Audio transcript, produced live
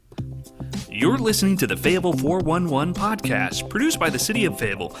You're listening to the Fayetteville 411 podcast, produced by the City of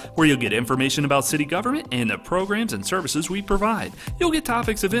Fayetteville, where you'll get information about city government and the programs and services we provide. You'll get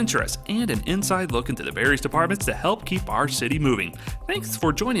topics of interest and an inside look into the various departments to help keep our city moving. Thanks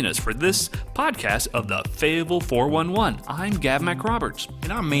for joining us for this podcast of the Fayetteville 411. I'm Gavin McRoberts.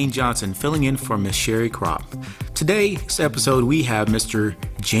 And I'm Maine Johnson, filling in for Miss Sherry Kropp. Today's episode, we have Mr.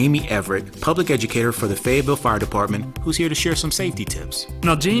 Jamie Everett, public educator for the Fayetteville Fire Department, who's here to share some safety tips.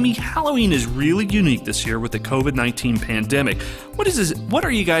 Now, Jamie, Halloween is really unique this year with the COVID-19 pandemic. What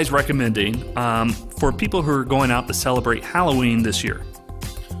are you guys recommending for people who are going out to celebrate Halloween this year?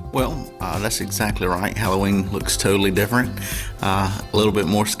 Well, that's exactly right. Halloween looks totally different, a little bit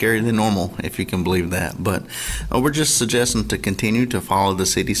more scary than normal, if you can believe that. But we're just suggesting to continue to follow the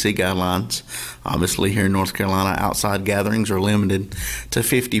CDC guidelines. Obviously, here in North Carolina, outside gatherings are limited to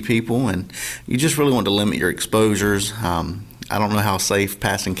 50 people, and you just really want to limit your exposures. I don't know how safe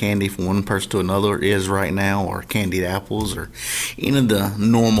passing candy from one person to another is right now, or candied apples, or any of the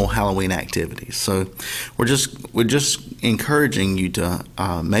normal Halloween activities. So we're just encouraging you to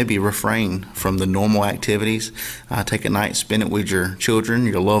maybe refrain from the normal activities. Take a night, spend it with your children,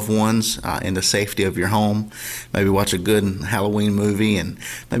 your loved ones, in the safety of your home. Maybe watch a good Halloween movie and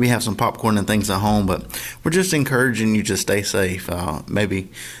maybe have some popcorn and things at home. But we're just encouraging you to stay safe. Maybe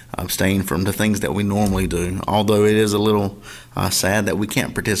abstain from the things that we normally do. Although it is a little sad that we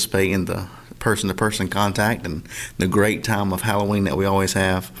can't participate in the person-to-person contact and the great time of Halloween that we always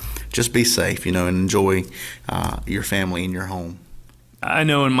have. Just be safe, and enjoy your family in your home. I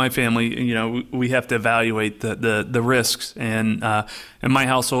know in my family, we have to evaluate the risks. And in my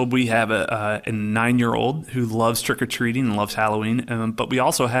household, we have a 9-year-old who loves trick-or-treating and loves Halloween. But we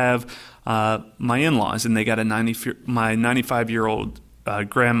also have my in-laws, and they got my 95-year-old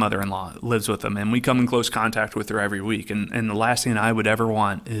grandmother-in-law lives with them, and we come in close contact with her every week. And the last thing I would ever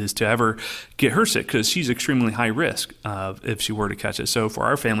want is to ever get her sick, because she's extremely high risk if she were to catch it. So for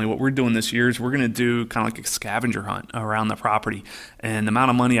our family, what we're doing this year is we're going to do kind of like a scavenger hunt around the property. And the amount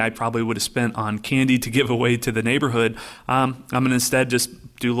of money I probably would have spent on candy to give away to the neighborhood, I'm going to instead just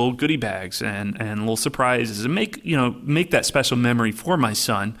do little goodie bags and little surprises and make that special memory for my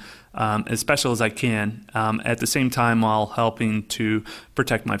son, as special as I can, at the same time while helping to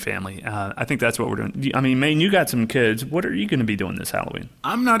protect my family. I think that's what we're doing. I mean, Maine, you got some kids. What are you going to be doing this Halloween?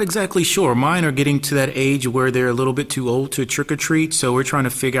 I'm not exactly sure. Mine are getting to that age where they're a little bit too old to trick or treat, so we're trying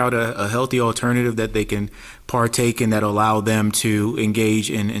to figure out a healthy alternative that they can partake in that allow them to engage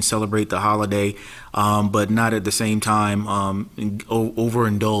and celebrate the holiday, but not at the same time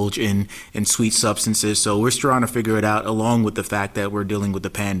overindulge in sweet substances. So we're trying to figure it out, along with the fact that we're dealing with the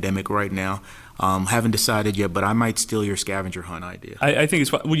pandemic right now. Haven't decided yet, but I might steal your scavenger hunt idea. I think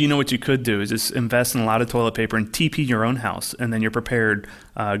it's what you could do is just invest in a lot of toilet paper and TP your own house, and then you're prepared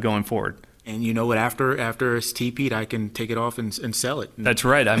going forward. And you know what? After it's TP'd, I can take it off and sell it. That's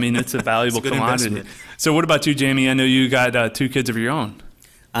right. I mean, it's a valuable it's a commodity. Investment. So what about you, Jamie? I know you got 2 kids of your own.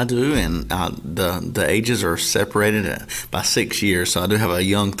 I do, and the ages are separated by 6 years. So I do have a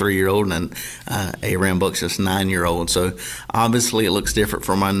young 3-year-old and a rambunctious 9-year-old. So obviously it looks different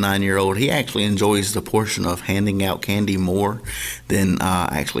for my 9-year-old. He actually enjoys the portion of handing out candy more than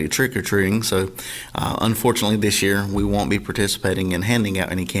actually trick-or-treating. So unfortunately this year we won't be participating in handing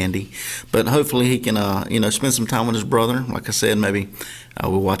out any candy. But hopefully he can spend some time with his brother. Like I said, maybe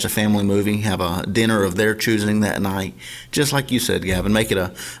we'll watch a family movie, have a dinner of their choosing that night. Just like you said, Gavin, make it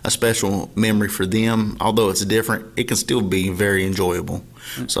a special memory for them. Although it's different, it can still be very enjoyable.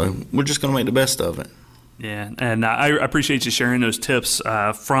 So we're just going to make the best of it. Yeah, and I appreciate you sharing those tips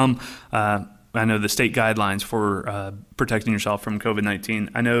from I know the state guidelines for protecting yourself from COVID-19.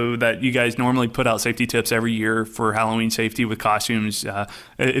 I know that you guys normally put out safety tips every year for Halloween safety with costumes.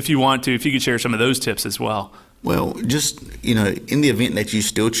 If you could share some of those tips as well. Well, just, in the event that you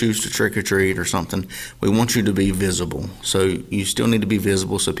still choose to trick or treat or something, we want you to be visible. So you still need to be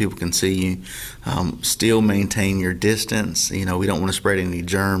visible so people can see you. Still maintain your distance. We don't want to spread any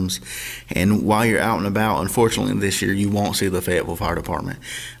germs. And while you're out and about, unfortunately this year you won't see the Fayetteville Fire Department.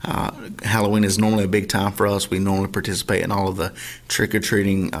 Halloween is normally a big time for us. We normally participate in all of the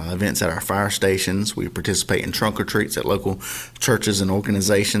trick-or-treating events at our fire stations. We participate in trunk or treats at local churches and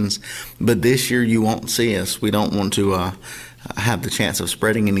organizations. But this year you won't see us. We don't want to have the chance of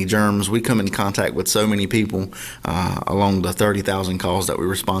spreading any germs. We come in contact with so many people along the 30,000 calls that we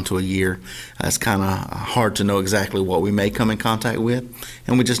respond to a year. It's kind of hard to know exactly what we may come in contact with,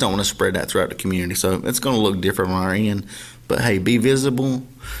 and we just don't want to spread that throughout the community. So it's going to look different on our end. But hey, be visible,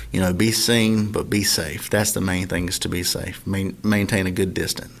 be seen, but be safe. That's the main thing, is to be safe. Maintain a good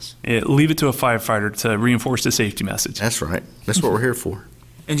distance. Leave it to a firefighter to reinforce the safety message. That's right. That's what we're here for.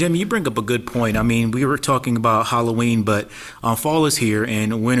 And Jimmy, you bring up a good point. I mean, we were talking about Halloween, but fall is here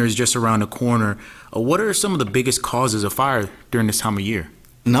and winter is just around the corner. What are some of the biggest causes of fire during this time of year?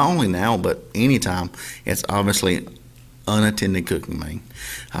 Not only now, but anytime, it's obviously unattended cooking, man.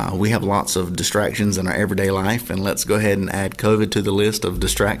 We have lots of distractions in our everyday life, and let's go ahead and add COVID to the list of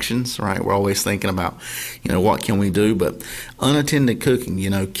distractions, right? We're always thinking about, what can we do? But unattended cooking,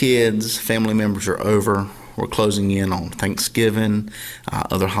 kids, family members are over. We're closing in on Thanksgiving,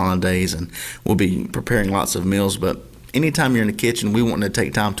 other holidays, and we'll be preparing lots of meals. But anytime you're in the kitchen, we want to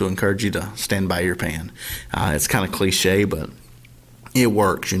take time to encourage you to stand by your pan. It's kind of cliche, but it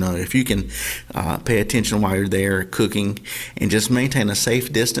works. If you can pay attention while you're there cooking and just maintain a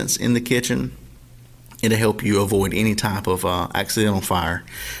safe distance in the kitchen, it'll help you avoid any type of accidental fire.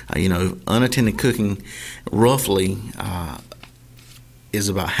 Unattended cooking roughly is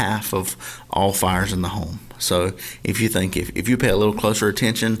about half of all fires in the home. So if you think if you pay a little closer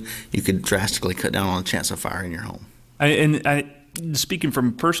attention, you could drastically cut down on the chance of fire in your home. Speaking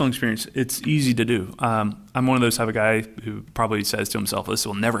from personal experience, it's easy to do. I'm one of those type of guy who probably says to himself, this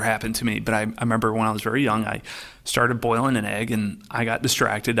will never happen to me. But I remember when I was very young, I started boiling an egg and I got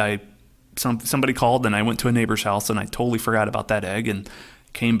distracted. Somebody called and I went to a neighbor's house and I totally forgot about that egg and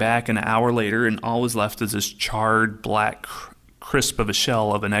came back an hour later and all was left is this charred black crisp of a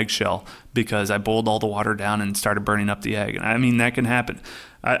shell of an eggshell because I boiled all the water down and started burning up the egg. And I mean, that can happen.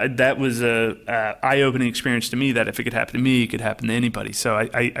 That was a eye-opening experience to me that if it could happen to me, it could happen to anybody. So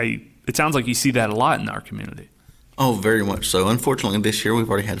it sounds like you see that a lot in our community. Oh, very much so. Unfortunately, this year we've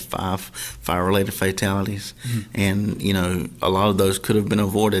already had 5 fire-related fatalities, and a lot of those could have been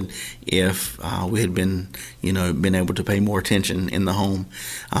avoided if we had been able to pay more attention in the home.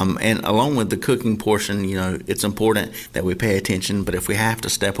 And along with the cooking portion, it's important that we pay attention. But if we have to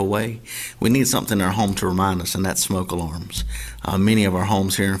step away, we need something in our home to remind us, and that's smoke alarms. Many of our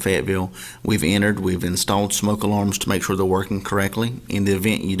homes here in Fayetteville, we've installed smoke alarms to make sure they're working correctly in the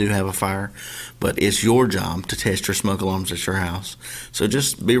event you do have a fire. But it's your job to test your smoke alarms at your house. So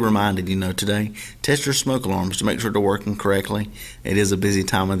just be reminded, today, test your smoke alarms to make sure they're working correctly. It is a busy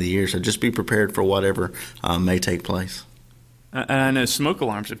time of the year, so just be prepared for whatever may take place. And I know smoke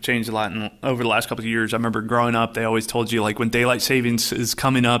alarms have changed a lot over the last couple of years. I remember growing up, they always told you, like, when daylight savings is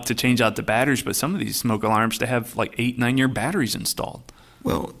coming up to change out the batteries, but some of these smoke alarms, they have like 8-9 year batteries installed.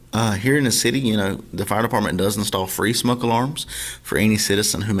 Well, here in the city, the fire department does install free smoke alarms for any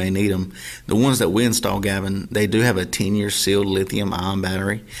citizen who may need them. The ones that we install, Gavin, they do have a 10-year sealed lithium-ion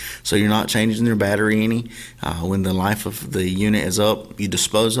battery, so you're not changing your battery any. When the life of the unit is up, you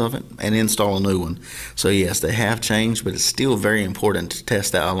dispose of it and install a new one. So yes, they have changed, but it's still very important to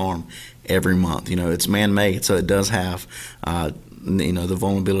test that alarm every month. It's man-made, so it does have, the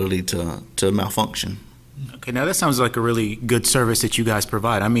vulnerability to malfunction. Okay, now that sounds like a really good service that you guys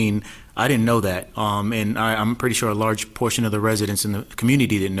provide. I mean, I didn't know that, and I'm pretty sure a large portion of the residents in the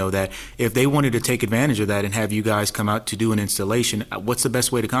community didn't know that. If they wanted to take advantage of that and have you guys come out to do an installation, what's the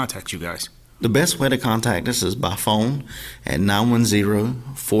best way to contact you guys? The best way to contact us is by phone at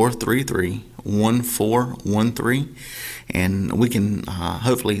 910-433-1413, and we can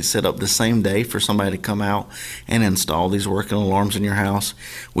hopefully set up the same day for somebody to come out and install these working alarms in your house.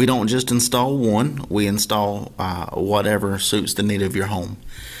 We don't just install one, we install whatever suits the need of your home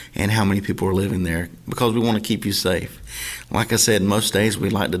and how many people are living there, because we want to keep you safe. Like I said, most days we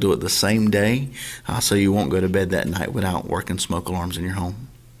like to do it the same day, so you won't go to bed that night without working smoke alarms in your home.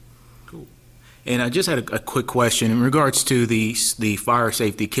 And I just had a quick question in regards to the fire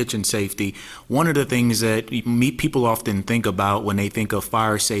safety, kitchen safety. One of the things that people often think about when they think of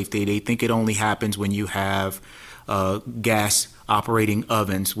fire safety, they think it only happens when you have gas operating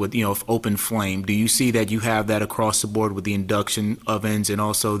ovens with open flame. Do you see that you have that across the board with the induction ovens and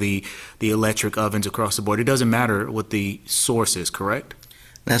also the electric ovens across the board? It doesn't matter what the source is, correct?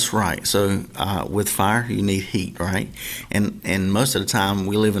 That's right. So with fire, you need heat, right? And most of the time,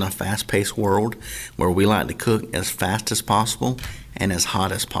 we live in a fast-paced world where we like to cook as fast as possible and as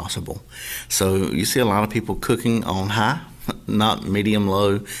hot as possible. So you see a lot of people cooking on high, not medium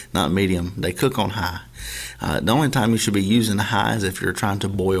low, not medium. They cook on high. The only time you should be using high is if you're trying to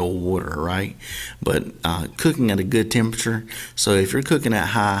boil water, right? But cooking at a good temperature. So if you're cooking at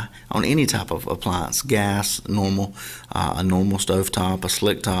high on any type of appliance, gas, normal, a normal stove top, a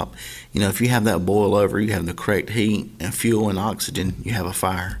slick top, if you have that boil over, you have the correct heat and fuel and oxygen, you have a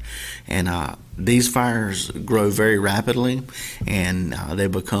fire. And these fires grow very rapidly, and they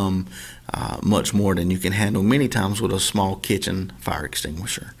become much more than you can handle many times with a small kitchen fire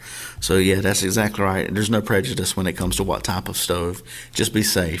extinguisher. So yeah, that's exactly right. There's no prejudice when it comes to what type of stove. Just be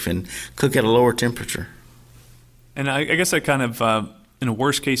safe and cook at a lower temperature. And I guess that kind of in a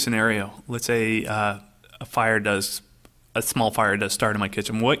worst case scenario, let's say a small fire does start in my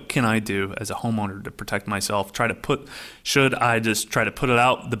kitchen. What can I do as a homeowner to protect myself? Should I just try to put it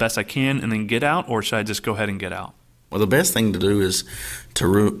out the best I can and then get out, or should I just go ahead and get out? Well, the best thing to do is to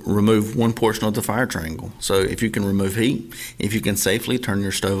remove one portion of the fire triangle. So if you can remove heat, if you can safely turn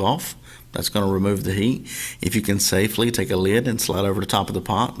your stove off, that's going to remove the heat. If you can safely take a lid and slide over the top of the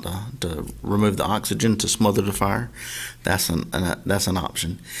pot to remove the oxygen to smother the fire, that's an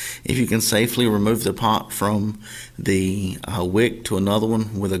option. If you can safely remove the pot from the wick to another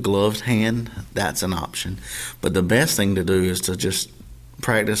one with a gloved hand, that's an option. But the best thing to do is to just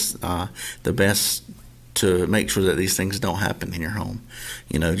practice the best to make sure that these things don't happen in your home.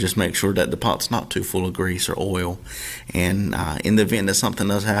 Just make sure that the pot's not too full of grease or oil. And in the event that something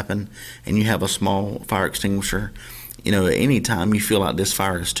does happen and you have a small fire extinguisher, at any time you feel like this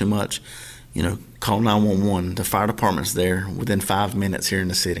fire is too much, call 911. The fire department's there within 5 minutes here in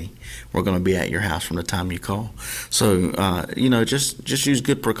the city. We're going to be at your house from the time you call. So, just use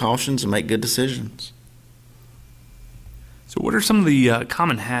good precautions and make good decisions. So what are some of the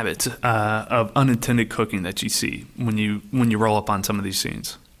common habits of unintended cooking that you see when you roll up on some of these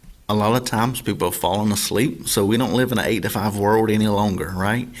scenes? A lot of times people have fallen asleep, so we don't live in an 8 to 5 world any longer,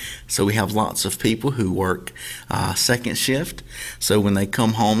 right? So we have lots of people who work second shift. So when they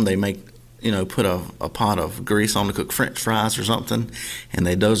come home, they put a pot of grease on to cook French fries or something, and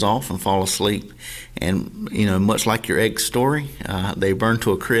they doze off and fall asleep. And, much like your egg story, they burn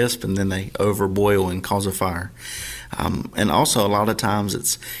to a crisp and then they overboil and cause a fire. And also a lot of times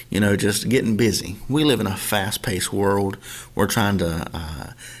it's, just getting busy. We live in a fast-paced world. We're trying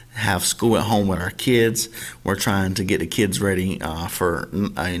to have school at home with our kids. We're trying to get the kids ready for,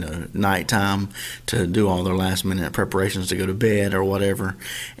 nighttime to do all their last-minute preparations to go to bed or whatever.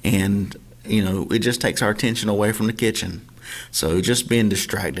 And, it just takes our attention away from the kitchen. So just being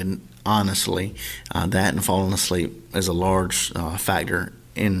distracted, honestly, that and falling asleep is a large factor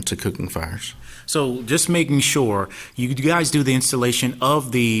into cooking fires. So just making sure you guys do the installation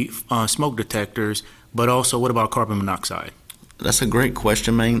of the smoke detectors, but also what about carbon monoxide? That's a great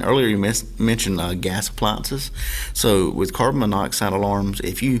question, Maine. Earlier you mentioned gas appliances. So with carbon monoxide alarms,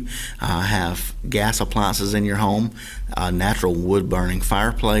 if you have gas appliances in your home, a natural wood-burning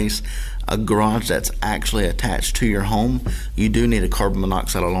fireplace, a garage that's actually attached to your home, you do need a carbon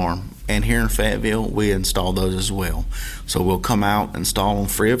monoxide alarm. And here in Fayetteville, we install those as well. So we'll come out, install them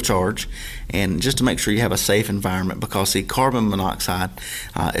free of charge, and just to make sure you have a safe environment, because see, carbon monoxide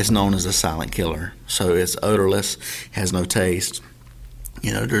is known as a silent killer. So it's odorless, has no taste.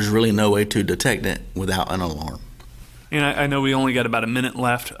 There's really no way to detect it without an alarm. And I know we only got about a minute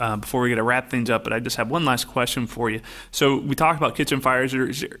left before we get to wrap things up, but I just have one last question for you. So we talked about kitchen fires.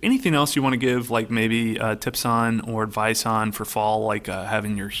 Is there anything else you want to give, like maybe tips on or advice on for fall, like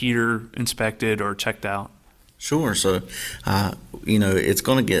having your heater inspected or checked out? Sure. So, it's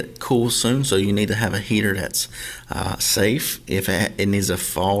going to get cool soon, so you need to have a heater that's safe if it needs a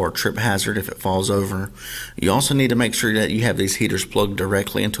fall or trip hazard if it falls over. You also need to make sure that you have these heaters plugged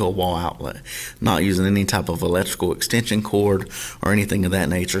directly into a wall outlet, not using any type of electrical extension cord or anything of that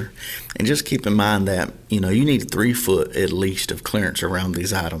nature. And just keep in mind that, you need 3 foot at least of clearance around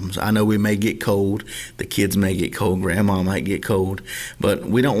these items. I know we may get cold, the kids may get cold, grandma might get cold, but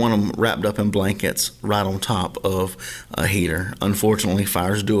we don't want them wrapped up in blankets right on top of a heater. Unfortunately,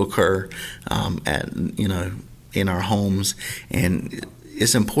 fires do occur in our homes, and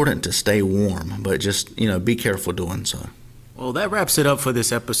it's important to stay warm, but just be careful doing so. Well, that wraps it up for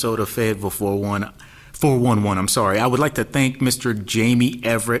this episode of Fayetteville 411. I would like to thank Mr. Jamie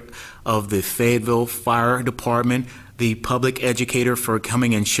Everett of the Fayetteville Fire Department, the public educator, for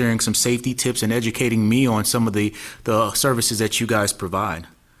coming and sharing some safety tips and educating me on some of the services that you guys provide.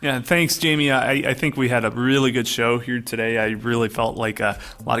 Yeah, thanks, Jamie. I think we had a really good show here today. I really felt like a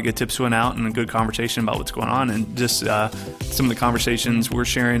lot of good tips went out and a good conversation about what's going on, and just some of the conversations we're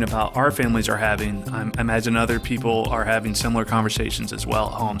sharing about our families are having. I imagine other people are having similar conversations as well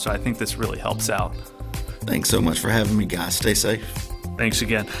at home, so I think this really helps out. Thanks so much for having me, guys. Stay safe. Thanks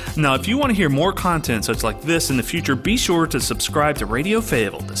again. Now, if you want to hear more content such like this in the future, be sure to subscribe to Radio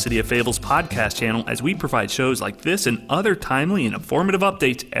Fayetteville, the City of Fayetteville's podcast channel, as we provide shows like this and other timely and informative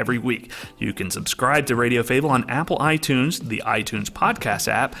updates every week. You can subscribe to Radio Fayetteville on Apple iTunes, the iTunes Podcast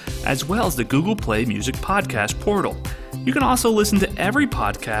app, as well as the Google Play Music Podcast portal. You can also listen to every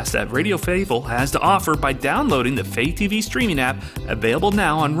podcast that Radio Fayetteville has to offer by downloading the Faye TV streaming app, available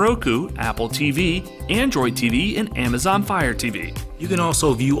now on Roku, Apple TV, Android TV, and Amazon Fire TV. You can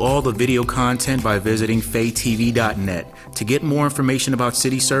also view all the video content by visiting fayetv.net. To get more information about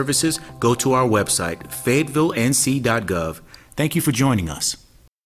city services, go to our website, fayettevillenc.gov. Thank you for joining us.